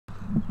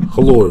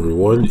Hello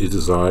everyone, it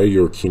is I,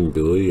 your King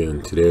Billy,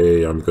 and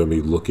today I'm going to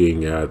be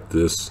looking at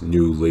this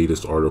new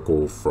latest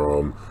article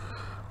from,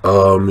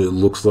 it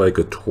looks like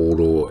a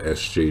total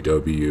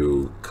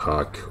SJW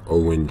cock,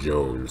 Owen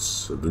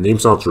Jones. The name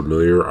sounds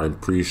familiar. I'm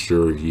pretty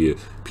sure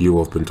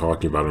people have been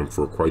talking about him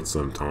for quite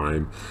some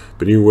time.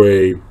 But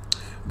anyway,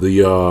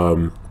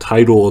 the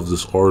title of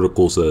this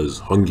article says,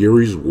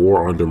 Hungary's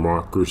war on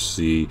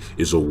democracy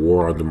is a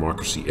war on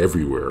democracy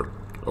everywhere,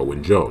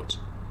 Owen Jones.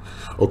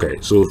 Okay,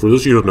 so for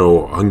those of you who don't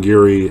know,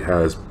 Hungary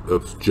has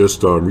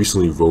just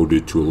recently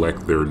voted to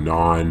elect their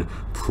non-pro-EU,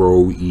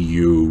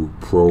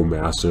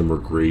 pro-mass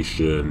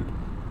immigration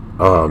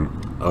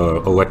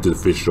elected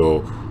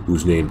official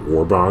who's named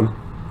Orban.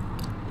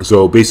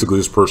 So basically,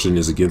 this person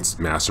is against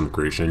mass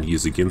immigration. He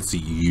is against the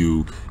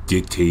EU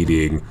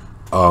dictating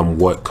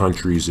what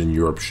countries in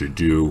Europe should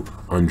do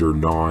under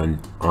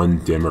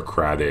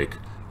undemocratic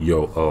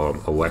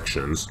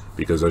elections,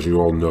 because as you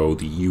all know,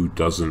 the EU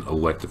doesn't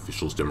elect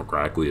officials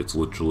democratically. It's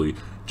literally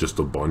just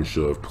a bunch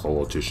of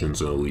politicians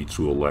and elites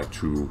who elect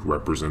who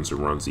represents and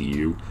runs the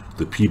EU.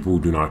 The people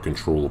do not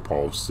control the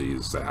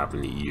policies that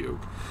happen in the EU.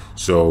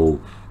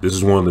 So this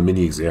is one of the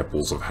many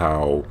examples of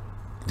how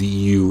the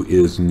EU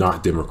is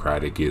not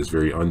democratic. It is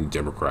very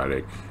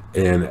undemocratic,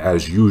 and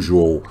as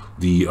usual,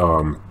 the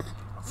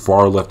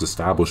far left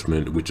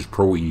establishment, which is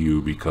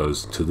pro-EU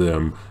because to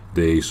them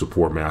they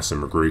support mass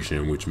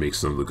immigration, which makes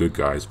them the good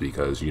guys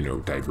because, you know,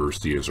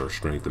 diversity is our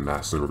strength and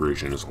mass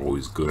immigration is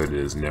always good and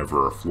is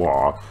never a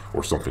flaw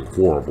or something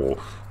horrible.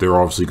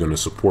 They're obviously going to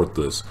support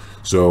this.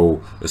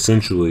 So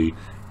essentially,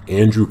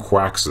 Andrew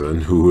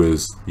Quaxon, who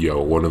is,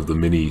 one of the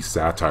many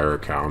satire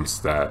accounts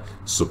that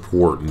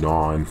support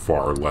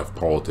non-far left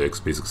politics,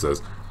 basically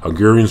says,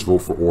 Hungarians vote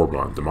for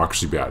Orban,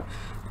 democracy bad.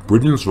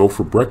 Britons vote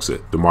for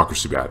Brexit,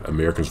 democracy bad.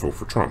 Americans vote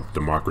for Trump,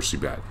 democracy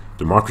bad.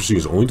 Democracy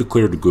is only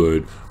declared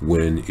good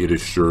when it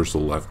assures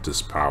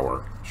leftist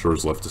power.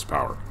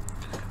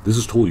 This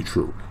is totally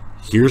true.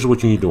 Here's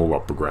what you need to know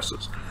about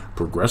progressives.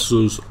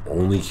 Progressives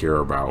only care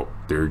about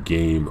their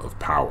game of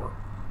power.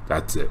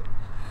 That's it.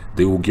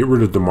 They will get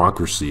rid of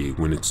democracy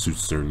when it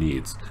suits their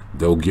needs.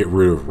 They'll get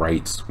rid of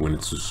rights when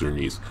it suits their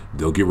needs.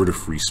 They'll get rid of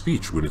free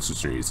speech when it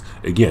suits their needs.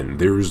 Again,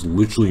 there is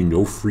literally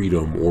no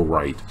freedom or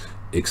right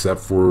except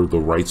for the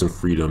rights and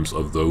freedoms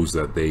of those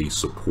that they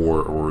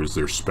support or is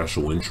their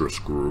special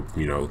interest group,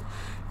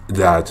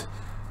 that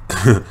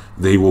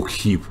they will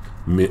keep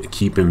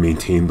and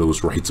maintain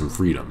those rights and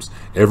freedoms.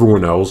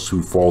 Everyone else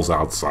who falls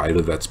outside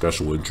of that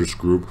special interest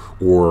group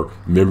or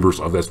members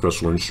of that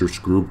special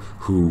interest group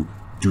who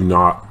do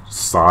not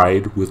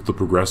side with the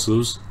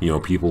progressives,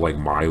 people like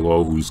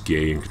Milo, who's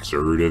gay and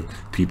conservative,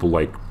 people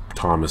like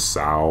Thomas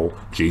Sowell,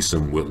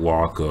 Jason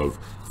Whitlock of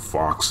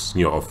Fox,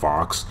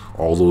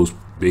 all those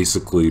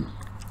basically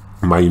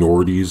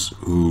minorities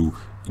who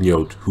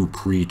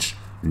preach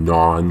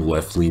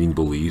non-left-leaning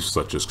beliefs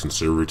such as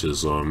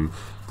conservatism,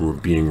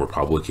 being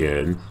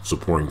Republican,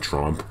 supporting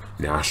Trump,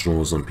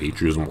 nationalism,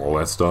 patriotism, all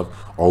that stuff.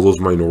 All those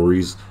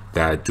minorities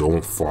that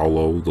don't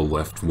follow the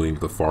left-wing,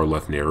 the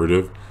far-left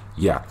narrative,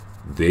 yeah,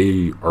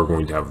 they are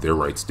going to have their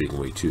rights taken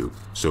away too.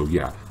 So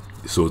yeah,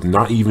 so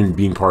not even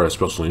being part of a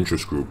special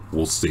interest group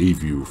will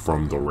save you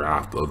from the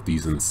wrath of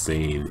these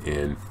insane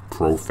and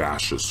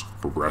pro-fascist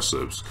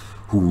progressives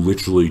who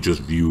literally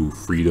just view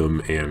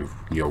freedom and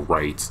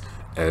rights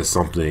as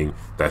something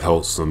that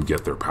helps them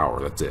get their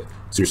power. That's it.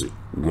 Seriously,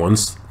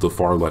 once the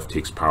far left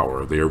takes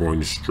power, they are going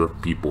to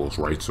strip people's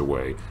rights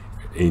away,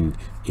 and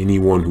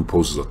anyone who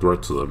poses a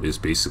threat to them is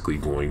basically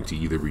going to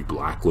either be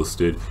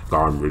blacklisted,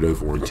 gotten rid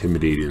of, or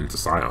intimidated into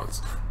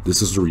silence.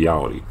 This is the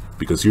reality,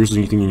 because here's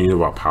the thing you need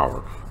about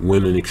power.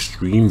 When an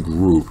extreme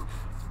group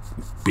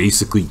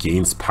basically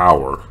gains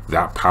power,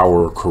 that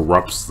power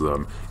corrupts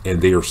them,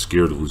 and they are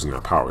scared of losing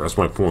that power. That's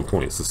my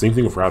point. It's the same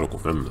thing with radical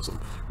feminism.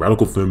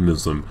 Radical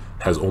feminism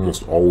has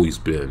almost always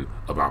been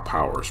about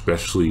power,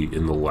 especially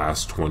in the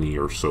last 20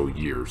 or so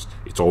years.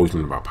 It's always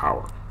been about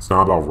power. It's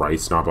not about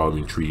rights, not about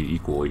being treated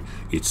equally.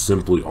 It's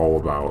simply all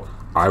about,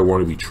 I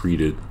want to be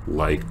treated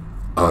like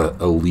an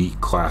elite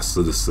class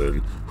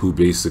citizen who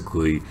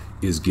basically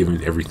is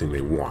given everything they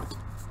want.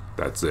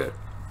 That's it.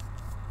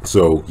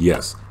 So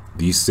yes,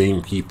 these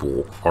same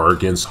people are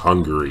against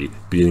Hungary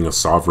being a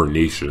sovereign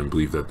nation and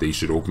believe that they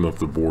should open up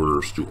the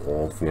borders to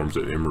all forms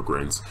of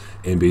immigrants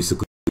and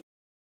basically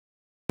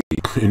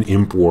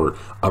import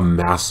a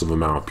massive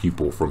amount of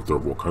people from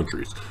third world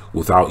countries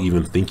without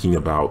even thinking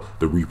about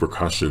the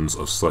repercussions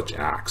of such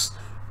acts.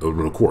 But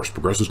of course,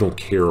 progressives don't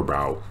care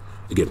about,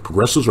 again,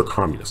 progressives are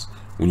communists.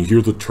 When you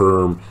hear the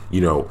term,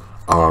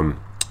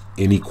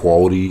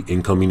 inequality,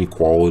 income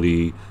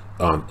inequality,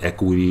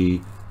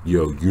 equity,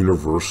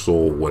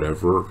 universal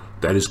whatever,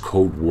 that is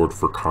code word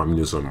for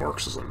communism and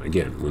Marxism.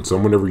 Again, when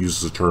someone ever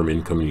uses the term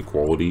income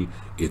inequality,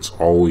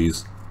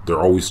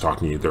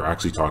 they're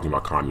actually talking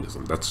about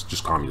communism. That's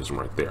just communism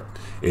right there.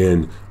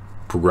 And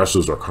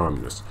progressives are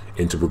communists.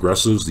 And to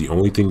progressives, the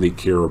only thing they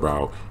care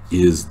about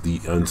is the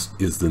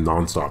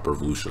nonstop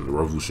revolution. The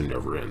revolution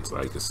never ends.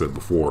 Like I said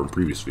before in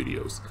previous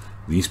videos,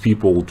 these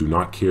people do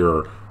not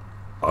care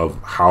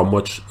of how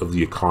much of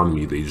the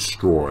economy they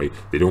destroy.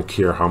 They don't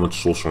care how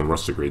much social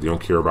unrest they create. They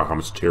don't care about how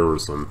much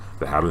terrorism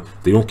they have.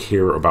 They don't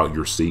care about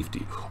your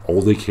safety.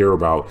 All they care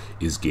about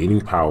is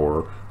gaining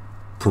power,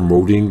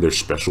 promoting their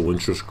special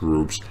interest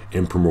groups,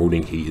 and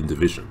promoting hate and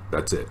division.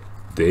 That's it.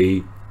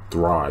 They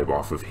thrive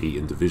off of hate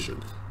and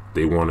division.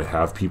 They want to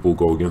have people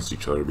go against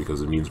each other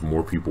because it means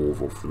more people will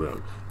vote for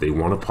them. They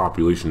want a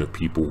population of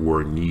people who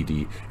are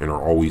needy and are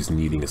always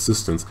needing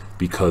assistance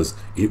because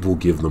it will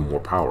give them more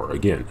power.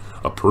 Again,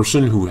 a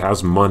person who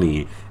has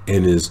money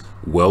and is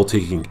well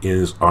taken,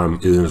 is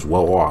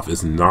well off,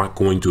 is not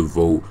going to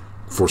vote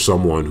for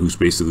someone who's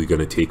basically going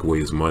to take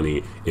away his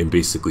money and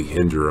basically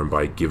hinder him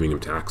by giving him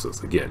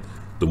taxes. Again,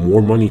 the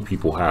more money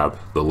people have,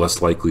 the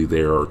less likely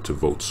they are to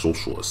vote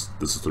socialist.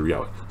 This is the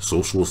reality.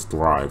 Socialists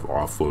thrive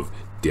off of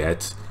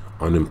debt,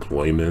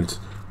 unemployment,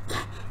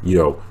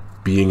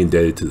 being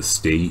indebted to the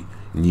state,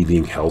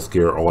 needing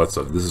healthcare, all that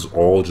stuff. This is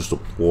all just a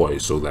ploy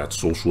so that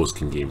socialists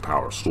can gain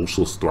power.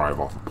 Socialists thrive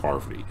off of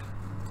poverty.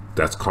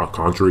 That's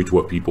contrary to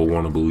what people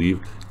want to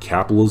believe.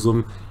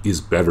 Capitalism is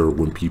better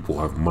when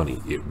people have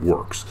money. It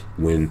works.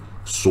 When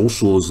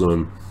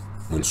socialism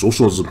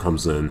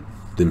comes in,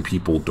 then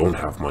people don't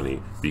have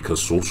money,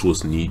 because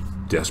socialists need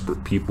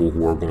desperate people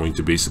who are going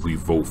to basically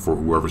vote for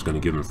whoever's going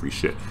to give them free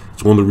shit.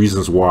 It's one of the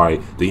reasons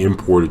why they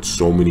imported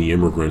so many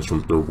immigrants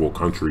from third world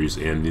countries,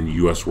 and in the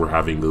US we're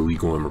having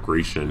illegal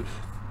immigration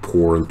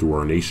pouring through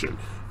our nation,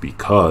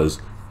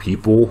 because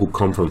people who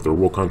come from third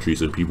world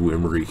countries and people who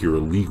immigrate here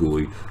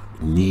illegally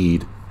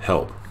need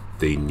help.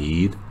 They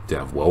need to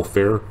have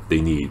welfare, they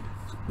need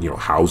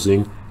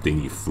housing, they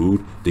need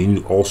food, they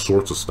need all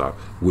sorts of stuff,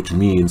 which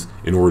means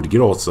in order to get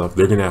all that stuff,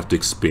 they're going to have to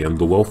expand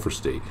the welfare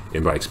state.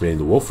 And by expanding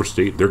the welfare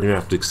state, they're going to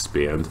have to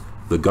expand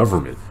the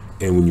government.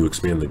 And when you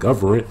expand the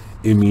government,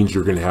 it means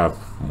you're going to have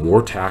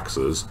more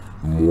taxes,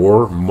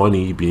 more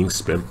money being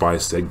spent by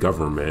said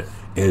government,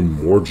 and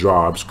more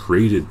jobs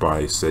created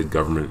by said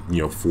government,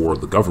 for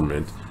the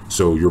government.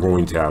 So you're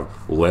going to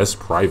have less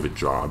private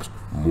jobs,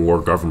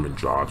 more government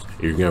jobs,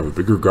 and you're going to have a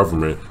bigger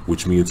government,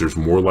 which means there's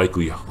more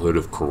likelihood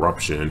of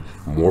corruption,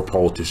 more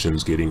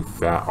politicians getting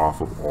fat off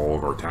of all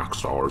of our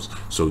tax dollars.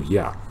 So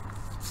yeah,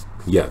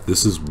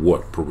 this is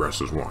what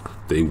progressives want.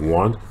 They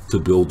want to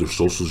build their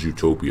socialist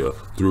utopia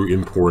through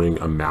importing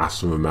a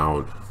massive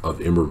amount of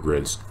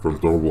immigrants from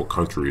third world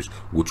countries,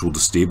 which will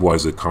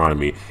destabilize the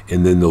economy,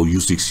 and then they'll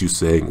use the excuse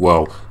saying,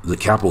 well, the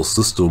capitalist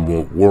system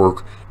won't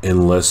work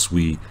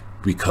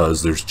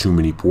because there's too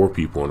many poor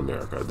people in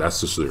America. That's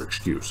just their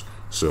excuse.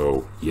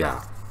 So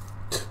yeah,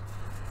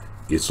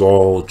 it's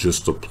all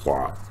just a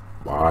plot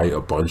by a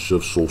bunch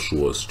of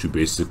socialists to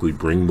basically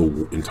bring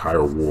the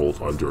entire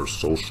world under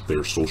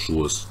their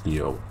socialist,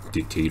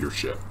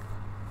 dictatorship.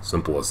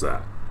 Simple as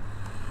that.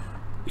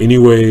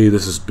 Anyway,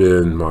 this has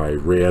been my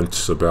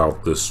rant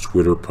about this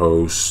Twitter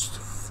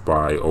post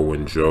by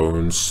Owen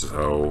Jones.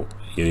 So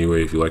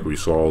anyway, if you like what you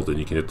saw, then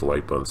you can hit the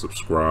like button,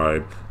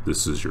 subscribe.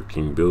 This is your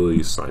King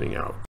Billy signing out.